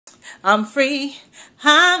I'm free,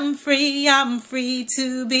 I'm free, I'm free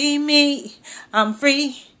to be me. I'm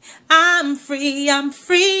free, I'm free, I'm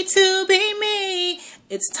free to be me.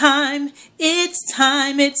 It's time, it's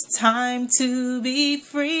time, it's time to be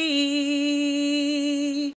free.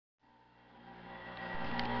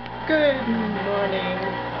 Good morning.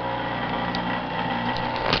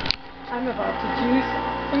 I'm about to juice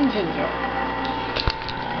some ginger.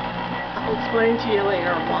 I'll explain to you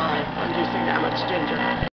later why I'm juicing that much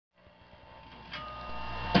ginger.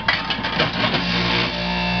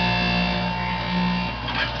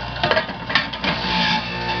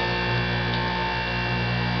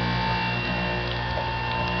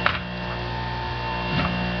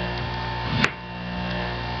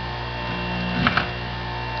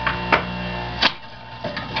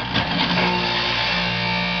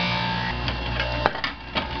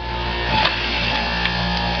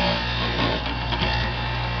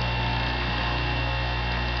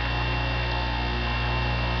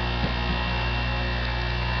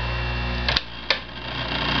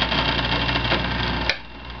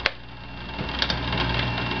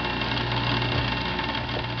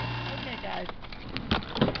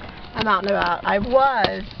 I'm out and about. I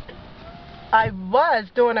was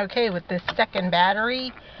doing okay with this second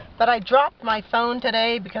battery, but I dropped my phone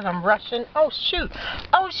today because I'm rushing. Oh shoot!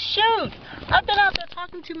 I've been out there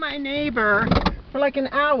talking to my neighbor for like an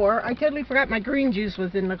hour. I totally forgot my green juice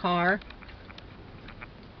was in the car.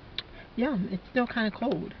 Yum, it's still kind of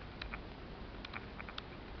cold.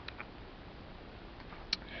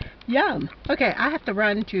 Yum. Okay, I have to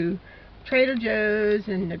run to Trader Joe's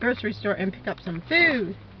and the grocery store and pick up some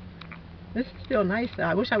food. This is still nice though.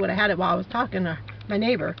 I wish I would have had it while I was talking to my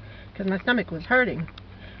neighbor because my stomach was hurting.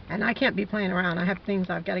 And I can't be playing around. I have things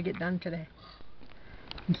I've got to get done today.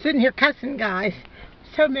 I'm sitting here cussing, guys.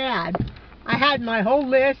 So mad. I had my whole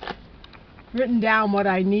list written down what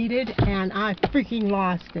I needed and I freaking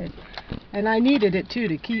lost it. And I needed it too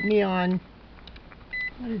to keep me on...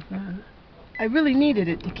 What is that? I really needed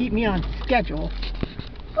it to keep me on schedule.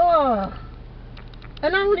 Oh,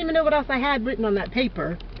 and I don't even know what else I had written on that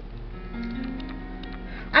paper.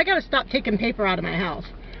 I gotta stop taking paper out of my house.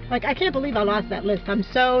 Like, I can't believe I lost that list. I'm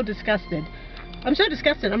so disgusted. I'm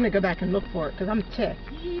gonna go back and look for it because I'm ticked.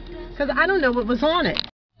 Because I don't know what was on it.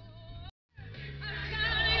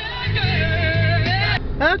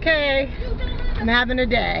 Okay, I'm having a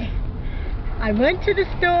day. I went to the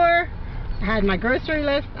store. I had my grocery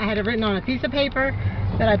list. I had it written on a piece of paper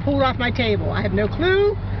that I pulled off my table. I have no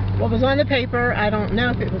clue what was on the paper. I don't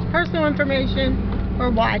know if it was personal information or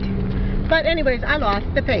what. But anyways, I lost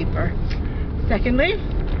the paper. Secondly,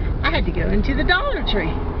 I had to go into the Dollar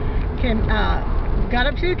Tree. Got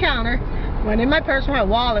up to the counter, went in my purse. My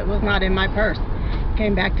wallet was not in my purse.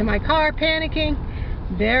 Came back to my car panicking.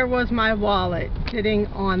 There was my wallet sitting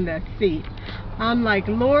on the seat. I'm like,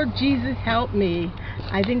 Lord Jesus, help me.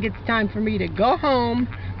 I think it's time for me to go home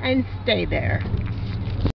and stay there.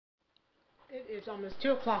 It is almost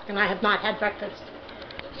 2 o'clock and I have not had breakfast.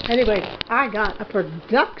 Anyway, I got a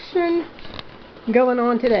production going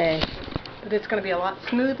on today, but it's going to be a lot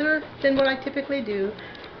smoother than what I typically do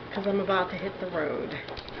because I'm about to hit the road.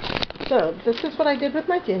 So, this is what I did with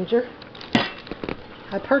my ginger.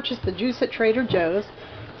 I purchased the juice at Trader Joe's,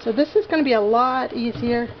 so this is going to be a lot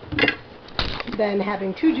easier than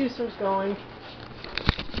having 2 juicers going.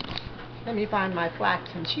 Let me find my flax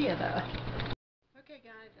and chia though. Okay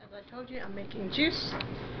guys, as I told you, I'm making juice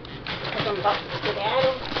because I'm about to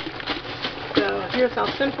skedaddle. So here's how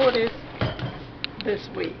simple it is this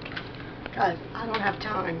week, because I don't have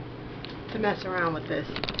time to mess around with this.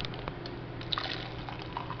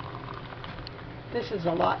 This is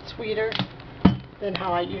a lot sweeter than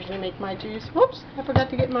how I usually make my juice. Whoops, I forgot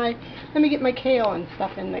to get my, let me get my kale and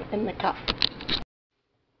stuff in the cup.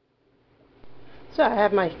 So I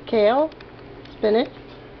have my kale, spinach,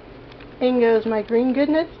 in goes my green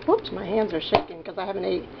goodness. Whoops, my hands are shaking because I haven't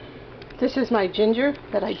ate. This is my ginger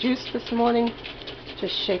that I juiced this morning.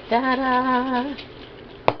 Just shake that up.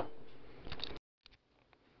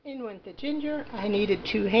 In went the ginger. I needed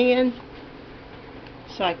 2 hands,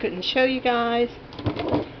 so I couldn't show you guys.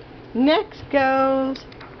 Next goes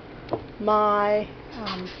my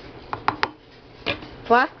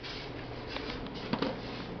flax.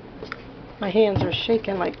 My hands are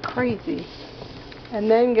shaking like crazy.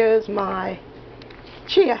 And then goes my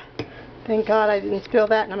chia. Thank God I didn't spill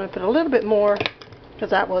that, and I'm going to put a little bit more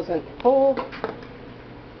because that wasn't full.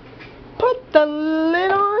 Put the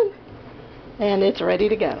lid on, and it's ready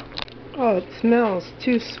to go. Oh, it smells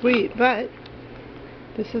too sweet, but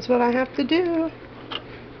this is what I have to do.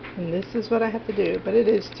 And this is what I have to do, but it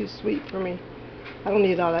is too sweet for me. I don't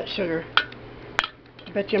need all that sugar.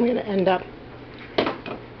 I bet you I'm going to end up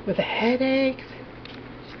with a headache.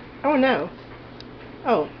 Oh no.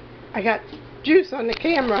 Oh, I got juice on the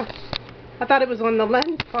camera. I thought it was on the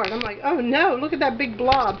lens part. I'm like, oh no, look at that big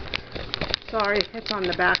blob. Sorry, it's on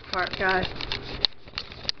the back part, guys.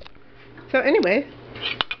 So anyway,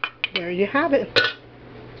 there you have it.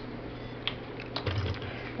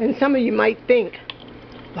 And some of you might think,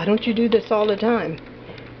 why don't you do this all the time?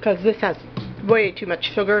 Because this has way too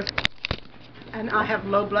much sugar. And I have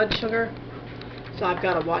low blood sugar. So I've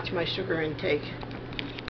got to watch my sugar intake.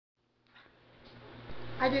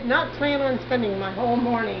 I did not plan on spending my whole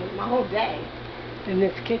morning, my whole day in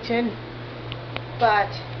this kitchen. But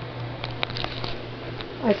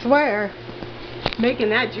I swear, making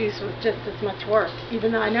that juice was just as much work.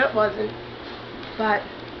 Even though I know it wasn't. But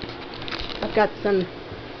I've got some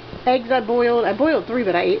eggs I boiled. I boiled 3,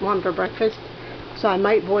 but I ate 1 for breakfast. So I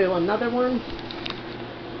might boil another one.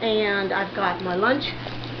 And I've got my lunch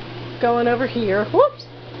going over here. Whoops!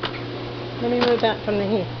 Let me move that from the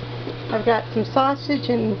heat. I've got some sausage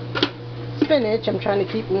and spinach I'm trying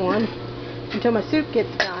to keep warm until my soup gets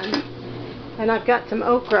done. And I've got some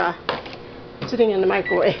okra sitting in the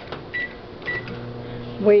microwave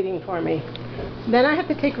waiting for me. Then I have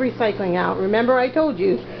to take recycling out. Remember I told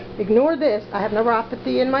you, ignore this. I have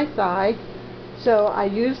neuropathy in my side. So I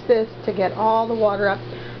use this to get all the water up.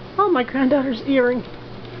 Oh, my granddaughter's earring.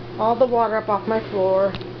 All the water up off my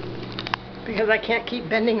floor because I can't keep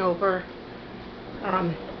bending over.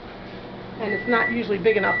 And it's not usually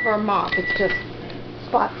big enough for a mop. It's just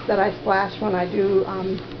spots that I splash when I do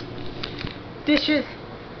dishes.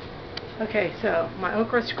 Okay, so my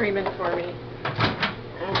okra's screaming for me.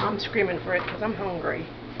 And I'm screaming for it because I'm hungry.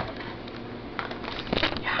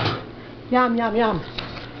 Yum, yum, yum.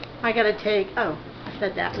 I gotta take, oh, I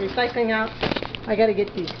said that, recycling out. I gotta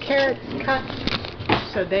get these carrots cut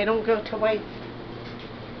so they don't go to waste.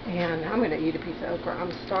 And I'm gonna eat a piece of okra.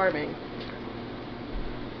 I'm starving.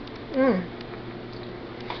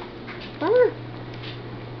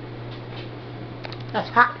 That's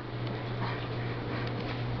hot.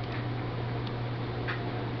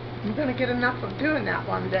 I'm gonna get enough of doing that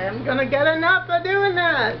one day. I'm gonna get enough of doing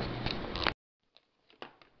that.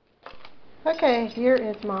 Okay, here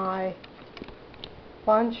is my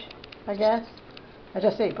lunch, I guess. I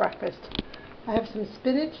just ate breakfast. I have some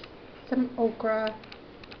spinach, some okra,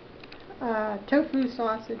 tofu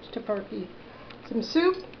sausage, tofurkey, some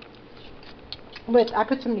soup. I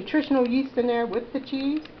put some nutritional yeast in there with the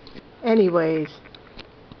cheese. Anyways,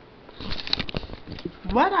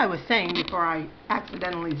 what I was saying before I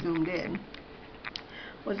accidentally zoomed in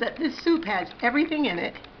was that this soup has everything in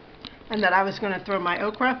it, and that I was going to throw my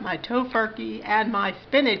okra, my tofurkey, and my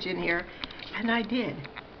spinach in here, and I did.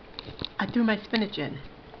 I threw my spinach in.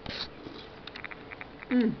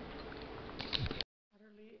 Utterly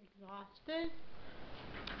exhausted.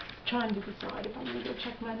 Trying to decide if I'm going to go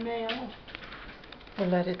check my mail or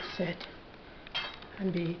let it sit.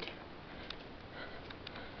 I'm beat.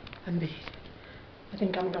 I'm beat. I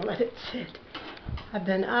think I'm going to let it sit. I've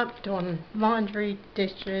been up doing laundry,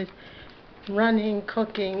 dishes, running,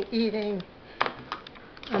 cooking, eating.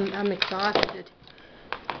 I'm exhausted.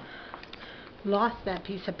 Lost that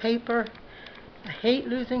piece of paper. I hate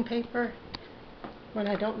losing paper when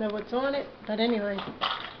I don't know what's on it. But anyway,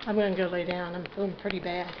 I'm going to go lay down. I'm feeling pretty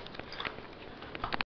bad.